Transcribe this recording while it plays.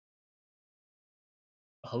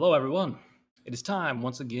Hello everyone. It is time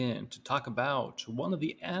once again to talk about one of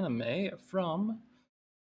the anime from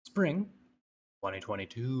spring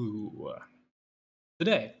 2022.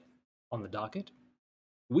 Today on the docket,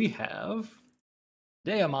 we have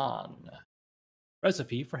Deaimon,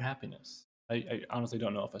 Recipe for Happiness. I honestly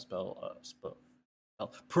don't know if I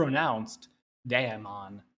pronounced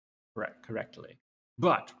Deaimon correctly,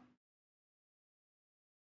 but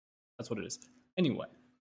that's what it is. Anyway,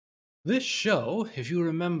 this show, if you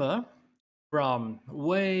remember from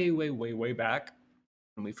way back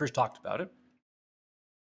when we first talked about it,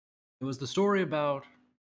 it was the story about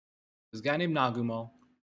this guy named Nagumo,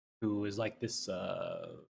 who is like this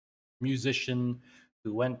musician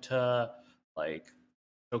who went to like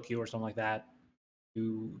Tokyo or something like that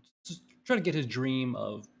to just try to get his dream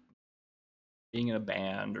of being in a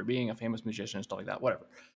band or being a famous musician and stuff like that, whatever.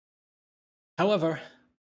 However,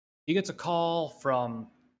 he gets a call from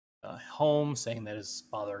home saying that his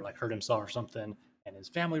father like hurt himself or something, and his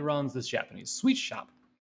family runs this Japanese sweet shop.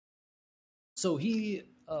 So he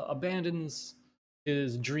abandons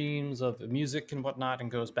his dreams of music and whatnot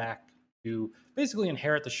and goes back to basically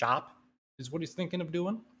inherit the shop, is what he's thinking of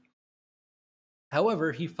doing.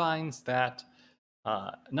 However, he finds that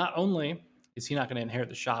not only is he not going to inherit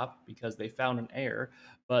the shop because they found an heir,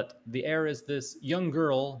 but the heir is this young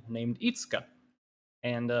girl named Itsuka.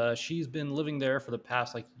 And she's been living there for the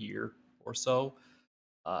past like year or so.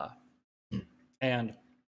 Uh, and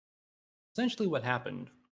essentially what happened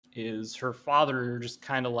is her father just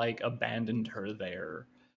kind of like abandoned her there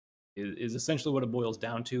is essentially what it boils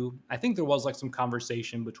down to. I think there was like some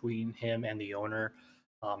conversation between him and the owner,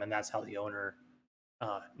 and that's how the owner,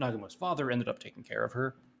 Nagumo's father, ended up taking care of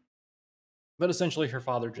her. But essentially, her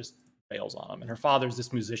father just bails on him, and her father's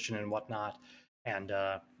this musician and whatnot. And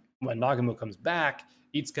when Nagumo comes back,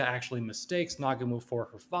 Itsuka actually mistakes Nagumo for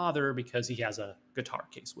her father because he has a guitar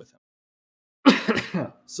case with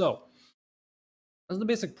him. So that's the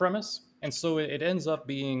basic premise, and so it ends up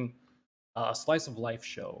being a slice of life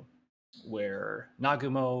show where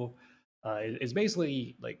Nagumo is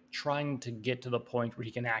basically like trying to get to the point where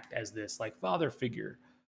he can act as this like father figure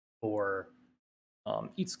for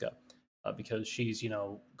Itsuka. Because she's,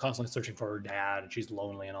 constantly searching for her dad, and she's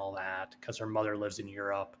lonely and all that, because her mother lives in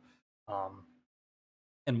Europe, um,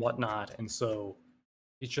 and whatnot. And so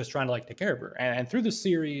he's just trying to like take care of her. And through the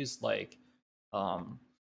series, like, um,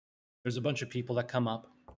 there's a bunch of people that come up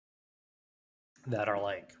that are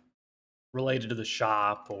like related to the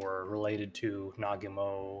shop or related to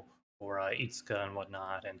Nagumo or Itsuka and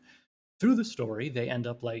whatnot. And through the story, they end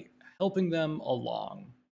up like helping them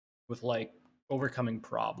along with like overcoming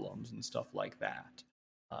problems and stuff like that.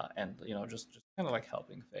 And just kind of like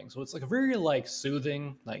helping things. So it's like a very like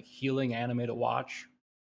soothing, like healing anime to watch.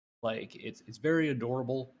 Like it's very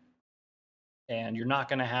adorable, and you're not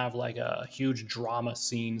gonna have like a huge drama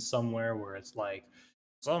scene somewhere where it's like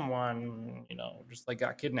someone just like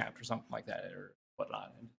got kidnapped or something like that or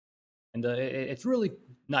whatnot. And it's really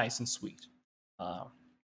nice and sweet. Uh,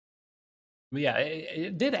 but yeah,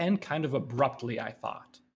 it did end kind of abruptly. I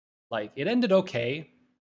thought like it ended okay,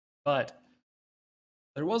 but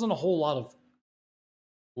there wasn't a whole lot of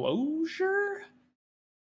closure,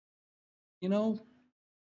 you know,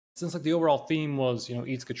 since like the overall theme was,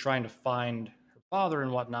 Itsuka trying to find her father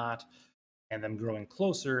and whatnot, and them growing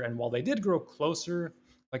closer. And while they did grow closer,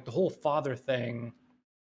 like the whole father thing,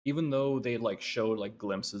 even though they like showed like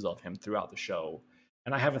glimpses of him throughout the show,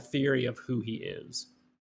 and I have a theory of who he is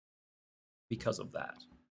because of that.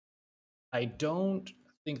 I don't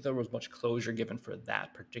think there was much closure given for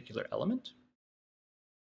that particular element.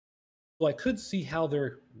 So I could see how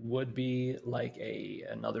there would be like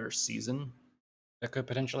another season that could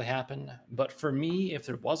potentially happen. But for me, if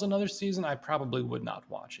there was another season, I probably would not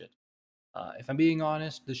watch it. If I'm being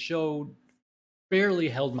honest, the show barely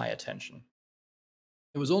held my attention.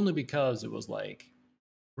 It was only because it was like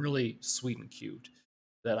really sweet and cute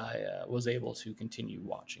that I was able to continue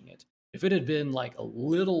watching it. If it had been like a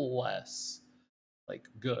little less like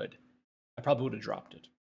good, I probably would have dropped it.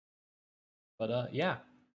 But yeah,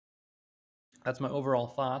 that's my overall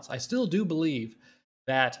thoughts. I still do believe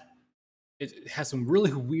that it has some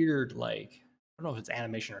really weird, like, I don't know if it's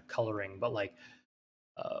animation or coloring, but like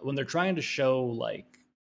when they're trying to show like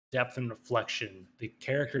depth and reflection, the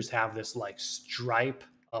characters have this like stripe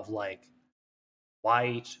of like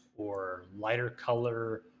white or lighter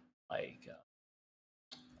color, like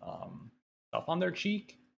stuff on their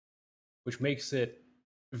cheek, which makes it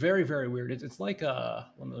very weird. It's like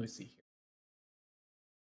let me see here.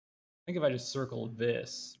 I think if I just circle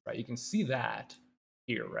this, right, you can see that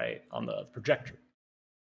here, right, on the projector.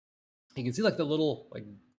 You can see like the little like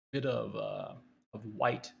bit of of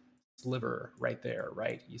white sliver right there,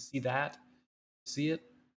 right? You see that? See it?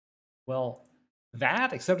 Well,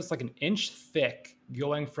 that, except it's like an inch thick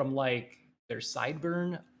going from like their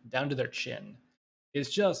sideburn down to their chin. It's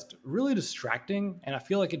just really distracting, and I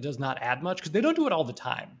feel like it does not add much because they don't do it all the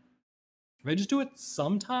time. They just do it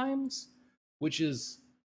sometimes, which is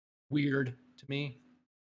weird to me.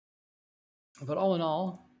 But all in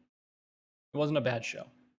all, it wasn't a bad show.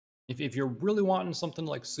 If you're really wanting something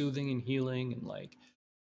like soothing and healing and like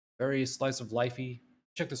very slice of lifey,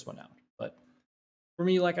 check this one out. But for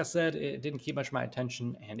me, like I said, it didn't keep much of my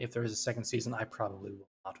attention, and if there is a second season, I probably will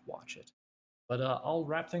not watch it. But I'll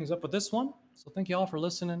wrap things up with this one. So thank you all for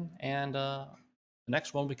listening, and the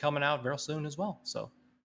next one will be coming out very soon as well. So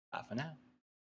bye for now.